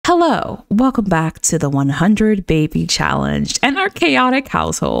Hello, welcome back to the 100 baby challenge and our chaotic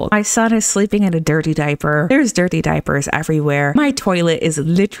household. My son is sleeping in a dirty diaper. There's dirty diapers everywhere. My toilet is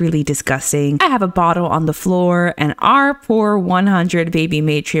literally disgusting. I have a bottle on the floor and our poor 100 baby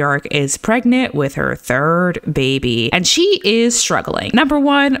matriarch is pregnant with her third baby and she is struggling. Number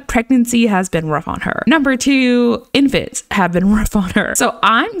one, pregnancy has been rough on her. Number two, infants have been rough on her. So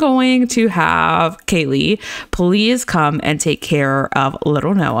I'm going to have Kaylee please come and take care of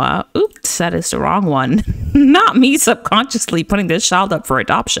little Noah. Oops, that is the wrong one. Not me subconsciously putting this child up for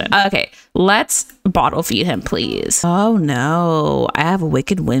adoption. Okay, let's bottle feed him, please. Oh no, I have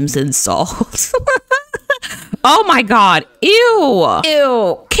wicked whims installed. Oh my god, ew,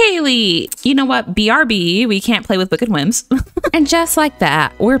 ew, Kaylee. You know what, BRB, we can't play with wicked whims. And just like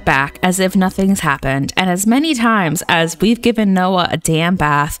that, we're back as if nothing's happened. And as many times as we've given Noah a damn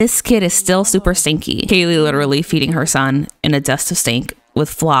bath, this kid is still super stinky. Kaylee literally feeding her son in a dust of stink with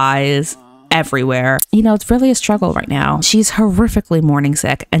flies everywhere. You know, it's really a struggle right now. She's horrifically morning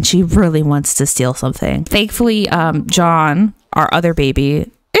sick and she really wants to steal something. Thankfully, John, our other baby,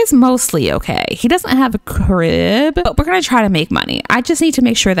 is mostly okay. He doesn't have a crib, but we're gonna try to make money. I just need to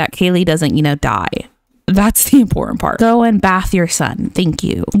make sure that Kaylee doesn't, you know, die. That's the important part. Go and bath your son. Thank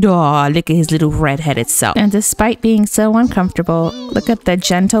you. Oh, look at his little red-headed self. And despite being so uncomfortable, look at the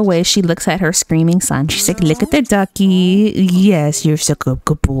gentle way she looks at her screaming son. She's like, look at the ducky. Yes, you're such a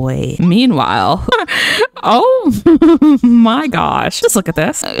good boy. Meanwhile, oh my gosh. Just look at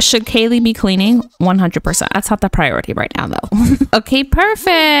this. Should Kaylee be cleaning? 100%. That's not the priority right now, though. Okay,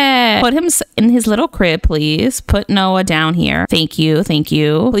 perfect. Put him in his little crib, please. Put Noah down here. Thank you. Thank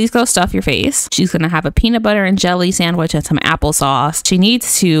you. Please go stuff your face. She's gonna have a peanut butter and jelly sandwich and some applesauce. She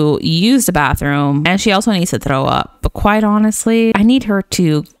needs to use the bathroom and she also needs to throw up. But quite honestly, I need her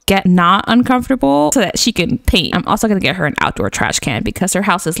to get not uncomfortable so that she can paint. I'm also gonna get her an outdoor trash can because her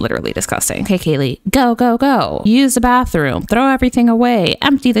house is literally disgusting. Okay, Kaylee, go, go, go. Use the bathroom, throw everything away,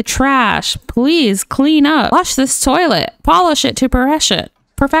 empty the trash, please clean up, flush this toilet, polish it to perfection.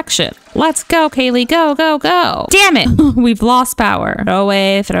 Let's go, Kaylee. Go, go, go. Damn it. We've lost power. Throw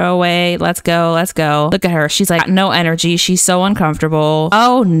away. Let's go, let's go. Look at her. She's like, no energy. She's so uncomfortable.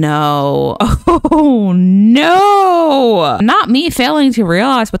 Oh no. Oh no. Not me failing to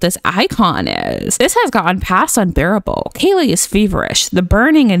realize what this icon is. This has gotten past unbearable. Kaylee is feverish. The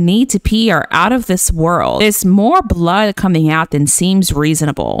burning and need to pee are out of this world. There's more blood coming out than seems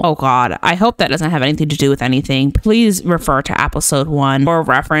reasonable. Oh God. I hope that doesn't have anything to do with anything. Please refer to episode 1 or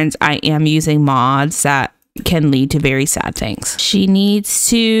reference. I am using mods that can lead to very sad things. She needs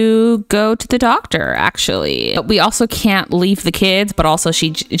to go to the doctor, actually. But we also can't leave the kids, but also she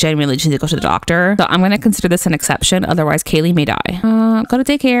genuinely just needs to go to the doctor. So I'm going to consider this an exception. Otherwise, Kaylee may die. Go to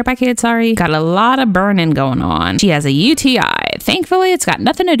daycare. Bye, kids. Sorry. Got a lot of burning going on. She has a UTI. Thankfully, it's got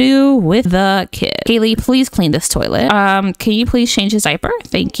nothing to do with the kid. Kaylee, please clean this toilet. Can you please change his diaper?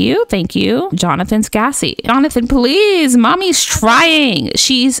 Thank you. Thank you. Jonathan's gassy. Jonathan, please. Mommy's trying.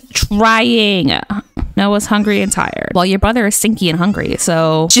 She's trying. Noah's hungry and tired. Well, your brother is stinky and hungry,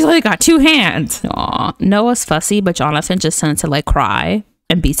 so she's only got 2 hands. Aw. Noah's fussy, but Jonathan just tends to like cry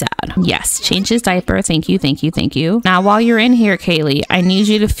and be sad. Yes, change his diaper. Thank you, thank you, thank you. Now, while you're in here, Kaylee, I need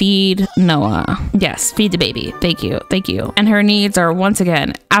you to feed Noah. Yes, feed the baby. Thank you, thank you. And her needs are once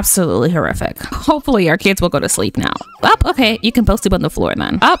again absolutely horrific. Hopefully our kids will go to sleep now. Up, okay, you can both sleep on the floor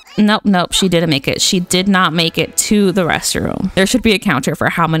then. Up, nope, nope, she didn't make it. She did not make it to the restroom. There should be a counter for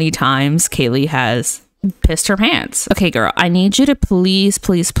how many times Kaylee has pissed her pants. Okay, girl, I need you to please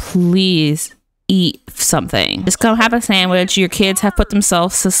eat something. Just go have a sandwich. Your kids have put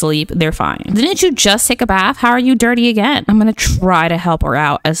themselves to sleep. They're fine. Didn't you just take a bath? How are you dirty again? I'm gonna try to help her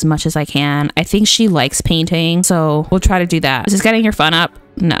out as much as I can. I think she likes painting, so we'll try to do that. Is this getting your fun up?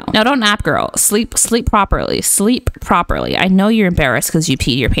 No, don't nap, girl. Sleep properly. Sleep properly. I know you're embarrassed because you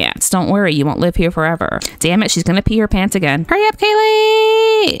peed your pants. Don't worry, you won't live here forever. Damn it, she's gonna pee her pants again. Hurry up,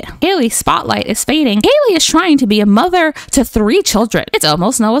 Kaylee. Kaylee's spotlight is fading. Kaylee is trying to be a mother to 3 children. It's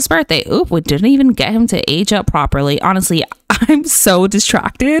almost Noah's birthday. Oop, we didn't even get him to age up properly. Honestly, I'm so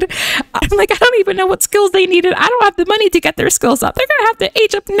distracted. I'm like, I don't even know what skills they needed. I don't have the money to get their skills up. They're gonna have to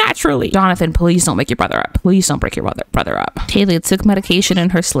age up naturally. Jonathan, please don't make your brother up. Please don't break your brother up. Kaylee took medication in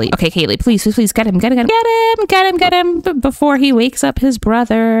her sleep. Okay, Kaylee, please get him before he wakes up his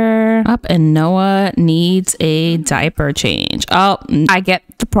brother. Up, and Noah needs a diaper change. Oh, I get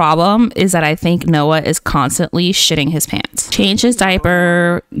the problem is that I think Noah is constantly shitting his pants. Change his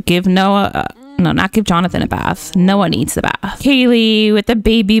diaper, give Noah No, not give Jonathan a bath. Noah needs the bath. Kaylee with the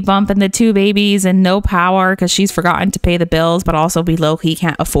baby bump and the 2 babies and no power because she's forgotten to pay the bills, but also we low-key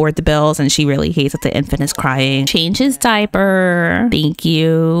can't afford the bills and she really hates that the infant is crying. Change his diaper. Thank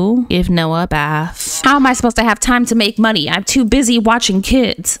you. Give Noah a bath. How am I supposed to have time to make money? I'm too busy watching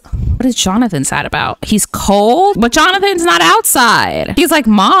kids. What is Jonathan sad about? He's cold? But Jonathan's not outside. He's like,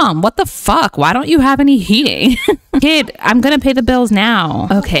 Mom, what the fuck? Why don't you have any heating? Kid, I'm gonna pay the bills now.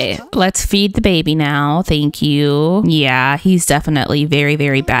 Okay, let's feed the baby now. Thank you. Yeah, he's definitely very,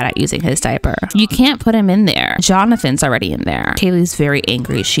 very bad at using his diaper. You can't put him in there. Jonathan's already in there. Kaylee's very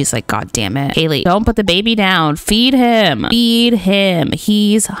angry. She's like, God damn it. Kaylee, don't put the baby down. Feed him. Feed him.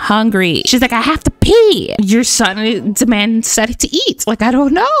 He's hungry. She's like, I have to pee. Your son demands to eat. Like, I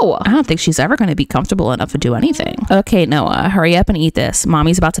don't know. I don't think she's ever going to be comfortable enough to do anything. Okay, Noah, hurry up and eat this.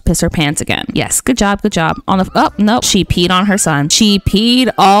 Mommy's about to piss her pants again. Yes, good job, good job. On the, oh, no, she peed on her son. She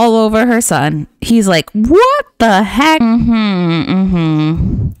peed all over her son. He's like, what the heck?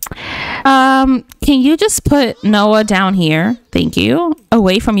 Can you just put Noah down here? Thank you.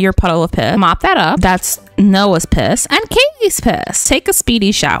 Away from your puddle of piss. Mop that up. That's Noah's piss and Katie's piss. Take a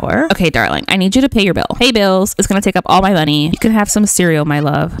speedy shower. Okay, darling, I need you to pay your bill. Pay bills. It's gonna take up all my money. You can have some cereal, my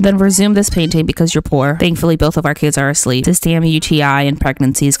love. Then resume this painting because you're poor. Thankfully, both of our kids are asleep. This damn UTI and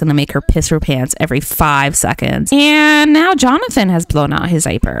pregnancy is gonna make her piss her pants every 5 seconds. And now Jonathan has blown out his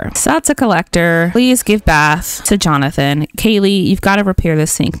diaper. So that's a collector. Please give bath to Jonathan. Kaylee, you've got to repair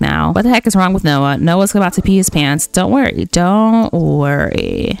this sink now. What the heck is wrong with Noah? Noah's about to pee his pants. Don't worry. Don't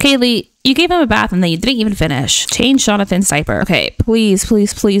worry. Kaylee, you gave him a bath and then you didn't even finish. Change Jonathan's diaper. Okay, please,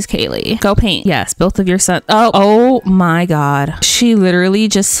 please, please, Kaylee. Go paint. Yes, both of your sons. Oh my God. She literally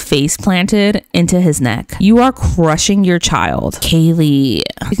just face planted into his neck. You are crushing your child. Kaylee,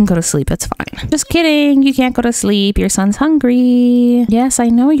 you can go to sleep. It's fine. Just kidding. You can't go to sleep. Your son's hungry. Yes, I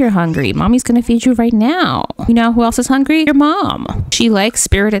know you're hungry. Mommy's gonna feed you right now. You know who else is hungry? Your mom. She likes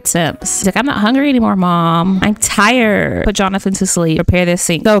Spirited Sims. She's like, I'm not hungry anymore, Mom. I'm tired. Put Jonathan to sleep. Prepare this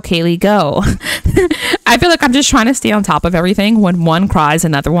sink. Go, Kaylee, go. I feel like I'm just trying to stay on top of everything. When one cries,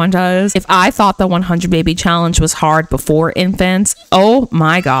 another one does. If I thought the 100 baby challenge was hard before infants, oh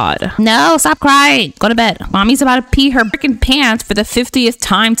my God. No, stop crying. Go to bed. Mommy's about to pee her freaking pants for the 50th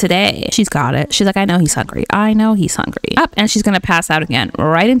time today. She's got it. She's like, I know he's hungry. I know he's hungry. Up, and she's gonna pass out again,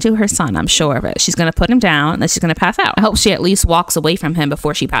 right into her son. I'm sure of it. She's gonna put him down, and then she's gonna pass out. I hope she at least walks away from him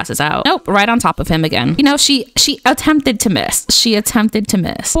before she passes out. Nope, right on top of him again. You know, she attempted to miss. She attempted to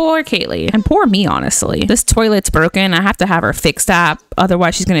miss. Poor Kaylee. And poor me, honestly. This toilet's broken. I have to have her fix that.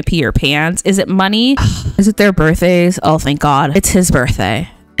 Otherwise, she's gonna pee her pants. Is it money? Is it their birthdays? Oh, thank God. It's his birthday.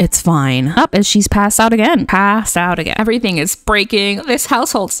 It's fine. Up, and she's passed out again. Passed out again. Everything is breaking. This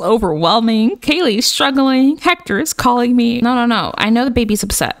household's overwhelming. Kaylee's struggling. Hector is calling me. No. I know the baby's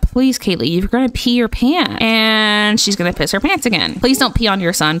upset. Please, Kaylee, you're gonna pee your pants. And she's gonna piss her pants again. Please don't pee on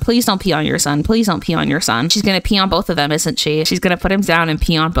your son. Please don't pee on your son. Please don't pee on your son. She's gonna pee on both of them, isn't she? She's gonna put him down and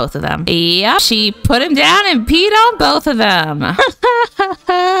pee on both of them. Yep, she put him down and peed on both of them.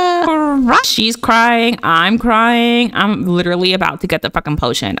 She's crying. I'm crying. I'm literally about to get the fucking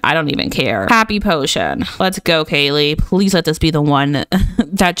potion. I don't even care. Happy potion. Let's go, Kaylee. Please let this be the one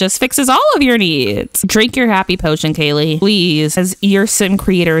that just fixes all of your needs. Drink your happy potion, Kaylee. Please. As your sim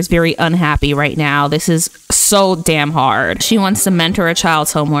creator is very unhappy right now. This is so damn hard. She wants to mentor a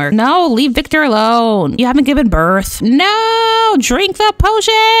child's homework. No, leave Victor alone. You haven't given birth. No, drink the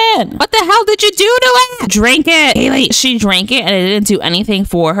potion. What the hell did you do to it? Drink it. Kaylee, she drank it and it didn't do anything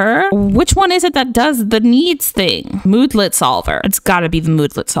for her. Which one is it that does the needs thing? Moodlet solver. It's gotta be the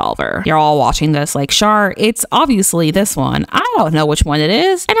moodlet solver. You're all watching this like, Shar, it's obviously this one. I don't know which one it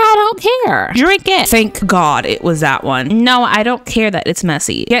is and I don't care. Drink it. Thank God it was that one. No, I don't care that it's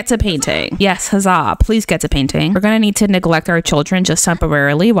messy. Get to painting. Yes, huzzah. Please get to painting. We're gonna need to neglect our children just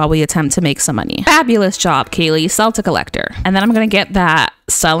temporarily while we attempt to make some money. Fabulous job, Kaylee. Sell to collector. And then I'm gonna get that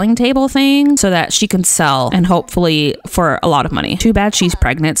selling table thing so that she can sell and hopefully for a lot of money. Too bad she's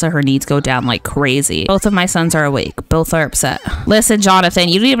pregnant, so her needs go down like crazy. Both of my sons are awake. Both are upset. Listen, Jonathan,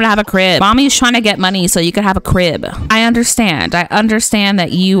 you don't even have a crib. Mommy's trying to get money so you can have a crib. I understand. I understand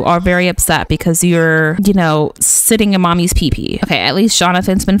that you are very upset because you're, you know, sitting in mommy's pee-pee. Okay, at least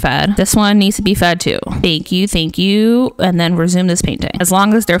Jonathan's been fed. This one needs to be fed too. Thank you, thank you. And then resume this painting. As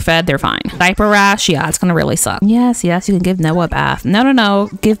long as they're fed, they're fine. Diaper rash, yeah, it's gonna really suck. Yes, you can give Noah a bath. No.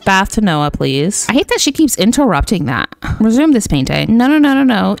 go give bath to Noah, please. I hate that she keeps interrupting that. Resume this painting.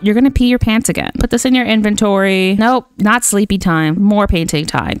 No. You're gonna pee your pants again. Put this in your inventory. Nope, not sleepy time. More painting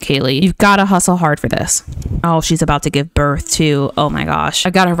time, Kaylee. You've got to hustle hard for this. Oh, she's about to give birth too. Oh my gosh.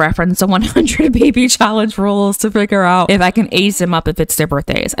 I've got to reference the 100 baby challenge rules to figure out if I can age them up if it's their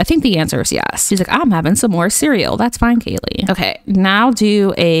birthdays. I think the answer is yes. She's like, I'm having some more cereal. That's fine, Kaylee. Okay, now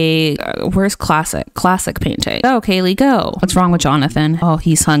do a where's classic painting. Go, Kaylee, go. What's wrong with Jonathan? Oh,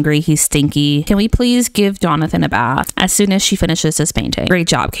 he's hungry. He's stinky. Can we please give Jonathan a bath as soon as she finishes this painting? Great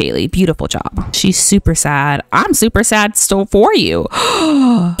job, Kaylee. Beautiful job. She's super sad. I'm super sad still for you.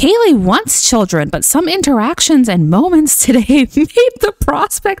 Kaylee wants children, but some interactions and moments today made the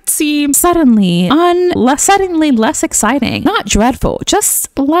prospect seem suddenly less exciting. Not dreadful,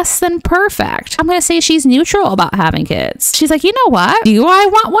 just less than perfect. I'm gonna say she's neutral about having kids. She's like, you know what? Do I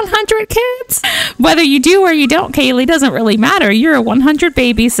want 100 kids? Whether you do or you don't, Kaylee, doesn't really matter. You're a 100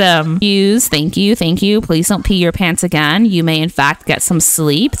 baby sim. Use, thank you. Please don't pee your pants again. You may in fact get some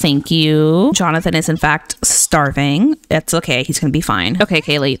sleep. Thank you. Jonathan is in fact starving. It's okay. He's gonna be fine. Okay,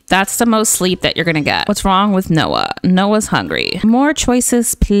 Kaylee, that's the most sleep that you're gonna get. What's wrong with Noah? Noah's hungry. More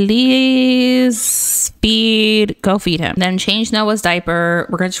choices, please. Feed. Go feed him. Then change Noah's diaper.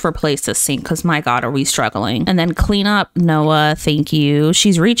 We're gonna just replace this sink because my God, are we struggling? And then clean up Noah. Thank you.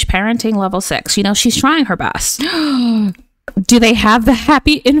 She's reached parenting level 6. You know, she's trying her best. Do they have the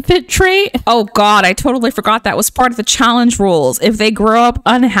happy infant trait? Oh God, I totally forgot that was part of the challenge rules. If they grow up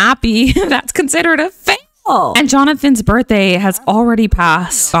unhappy, that's considered a fail. And Jonathan's birthday has already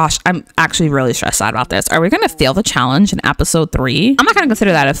passed. Gosh, I'm actually really stressed out about this. Are we going to fail the challenge in episode 3? I'm not going to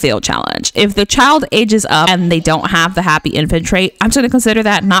consider that a failed challenge. If the child ages up and they don't have the happy infant trait, I'm going to consider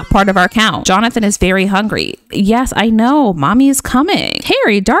that not part of our count. Jonathan is very hungry. Yes, I know. Mommy is coming.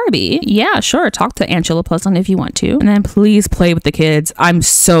 Harry, Darby. Yeah, sure. Talk to Angela Pleasant if you want to. And then please play with the kids. I'm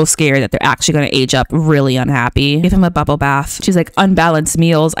so scared that they're actually going to age up really unhappy. Give him a bubble bath. She's like, unbalanced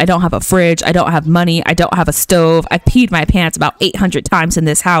meals. I don't have a fridge. I don't have money. I don't have a stove. I peed my pants about 800 times in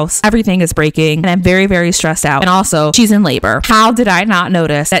this house. Everything is breaking and I'm very, very stressed out. And also she's in labor. How did I not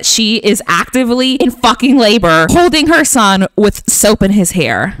notice that she is actively in fucking labor holding her son with soap in his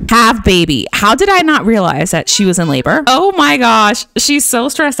hair? Have baby. How did I not realize that she was in labor? Oh my gosh. She's so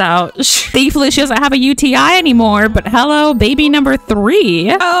stressed out. Thankfully she doesn't have a UTI anymore, but hello, baby number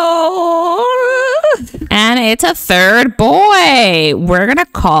 3. Oh, and it's a third boy. We're gonna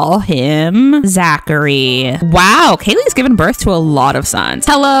call him Zachary. Wow, Kaylee's given birth to a lot of sons.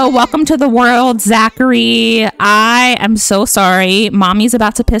 Hello, welcome to the world, Zachary. I am so sorry. Mommy's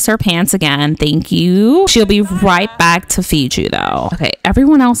about to piss her pants again. Thank you. She'll be right back to feed you though. Okay,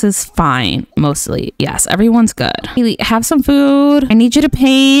 everyone else is fine, mostly. Yes, everyone's good. Kaylee, have some food. I need you to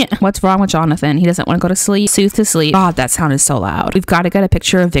paint. What's wrong with Jonathan? He doesn't want to go to sleep. Soothe to sleep. God, that sounded so loud. We've got to get a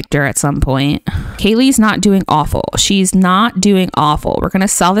picture of Victor at some point. Kaylee's not doing awful. She's not doing awful. We're gonna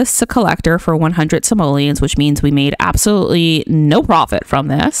sell this to collector for 100 simoleons, which means we made absolutely no profit from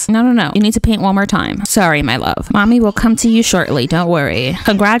this. No. You need to paint one more time. Sorry, my love. Mommy will come to you shortly. Don't worry.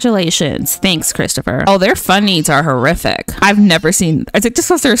 Congratulations. Thanks, Christopher. Oh, their fun needs are horrific. I've never seen, is it just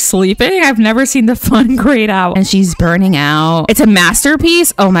because they're sleeping? I've never seen the fun grayed out. And she's burning out. It's a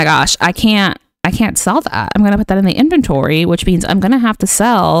masterpiece. Oh my gosh. I can't sell that. I'm going to put that in the inventory, which means I'm going to have to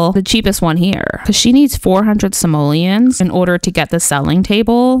sell the cheapest one here because she needs 400 simoleons in order to get the selling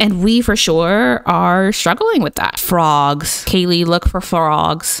table. And we for sure are struggling with that. Frogs. Kaylee, look for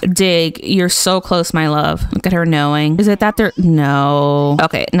frogs. Dig. You're so close, my love. Look at her knowing. Is it that they're... No.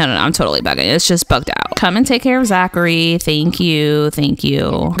 Okay. No. I'm totally bugging. It's just bugged out. Come and take care of Zachary. Thank you.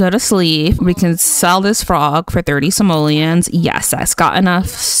 Go to sleep. We can sell this frog for 30 simoleons. Yes, that's got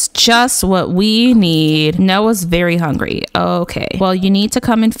enough. Just what we need. Noah's very hungry. Okay. Well, you need to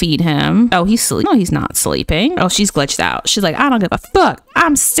come and feed him. Oh, he's sleeping. No, he's not sleeping. Oh, she's glitched out. She's like, I don't give a fuck.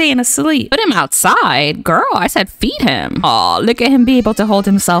 I'm staying asleep. Put him outside. Girl, I said feed him. Oh, look at him be able to hold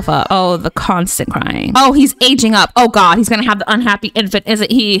himself up. Oh, the constant crying. Oh, he's aging up. Oh God, he's gonna have the unhappy infant,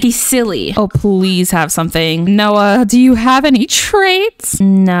 isn't he? He's silly. Oh, please have something. Noah, do you have any traits?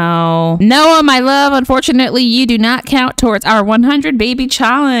 No. Noah, my love, unfortunately, you do not count towards our 100 baby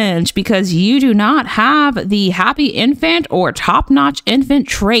challenge because you do not have the happy infant or top-notch infant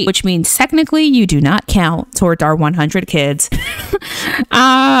trait, which means technically you do not count towards our 100 kids.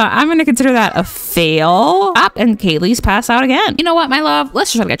 I'm gonna consider that a fail. Up and Kaylee's passed out again. You know what, my love?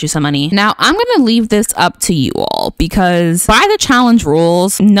 Let's just try to get you some money. Now, I'm gonna leave this up to you all because by the challenge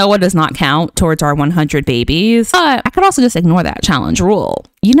rules, Noah does not count towards our 100 babies, but I could also just ignore that challenge rule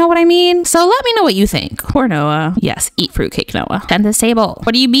You know what I mean? So let me know what you think. Poor Noah. Yes, eat fruitcake, Noah. And this table.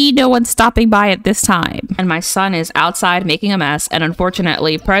 What do you mean no one's stopping by at this time? And my son is outside making a mess, and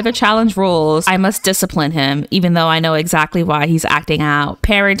unfortunately, per the challenge rules, I must discipline him, even though I know exactly why he's acting out.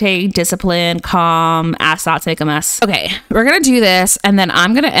 Parenting, discipline, calm, ask not to make a mess. Okay, we're gonna do this, and then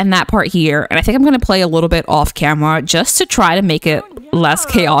I'm gonna end that part here, and I think I'm gonna play a little bit off camera just to try to make it less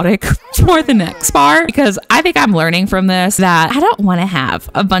chaotic for the next part, because I think I'm learning from this that I don't want to have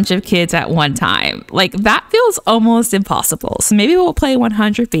a bunch of kids at one time. Like, that feels almost impossible. So maybe we'll play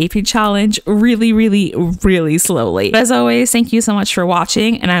 100 baby challenge really, really, really slowly. But as always, thank you so much for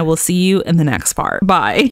watching, and I will see you in the next part. Bye.